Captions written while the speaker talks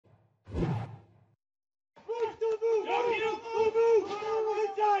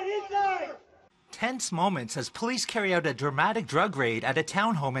tense moments as police carry out a dramatic drug raid at a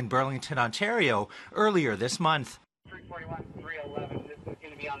townhome in Burlington, Ontario, earlier this month. 341, 311, this is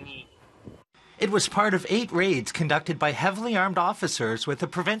going to be on me. It was part of 8 raids conducted by heavily armed officers with the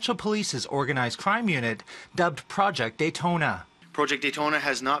Provincial Police's organized crime unit, dubbed Project Daytona. Project Daytona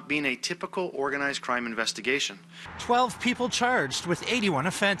has not been a typical organized crime investigation. 12 people charged with 81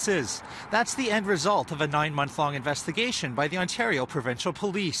 offences. That's the end result of a 9-month-long investigation by the Ontario Provincial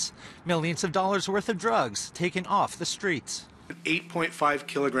Police. Millions of dollars worth of drugs taken off the streets. 8.5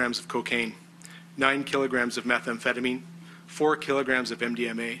 kilograms of cocaine, 9 kilograms of methamphetamine, 4 kilograms of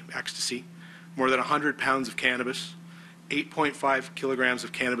MDMA, ecstasy, more than 100 pounds of cannabis, 8.5 kilograms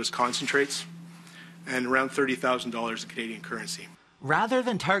of cannabis concentrates, and around $30,000 in Canadian currency. Rather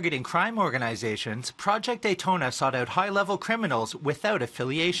than targeting crime organizations, Project Daytona sought out high-level criminals without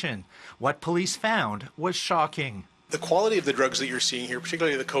affiliation. What police found was shocking. The quality of the drugs that you're seeing here,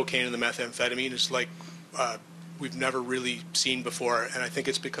 particularly the cocaine and the methamphetamine, is like we've never really seen before, and I think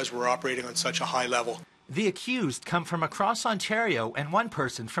it's because we're operating on such a high level. The accused come from across Ontario and one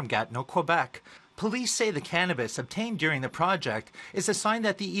person from Gatineau, Quebec. Police say the cannabis obtained during the project is a sign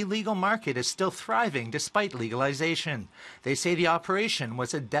that the illegal market is still thriving despite legalization. They say the operation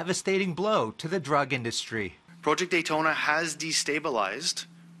was a devastating blow to the drug industry. Project Daytona has destabilized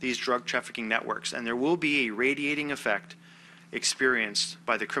these drug trafficking networks, and there will be a radiating effect experienced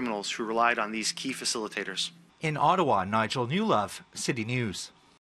by the criminals who relied on these key facilitators. In Ottawa, Nigel Newlove, City News.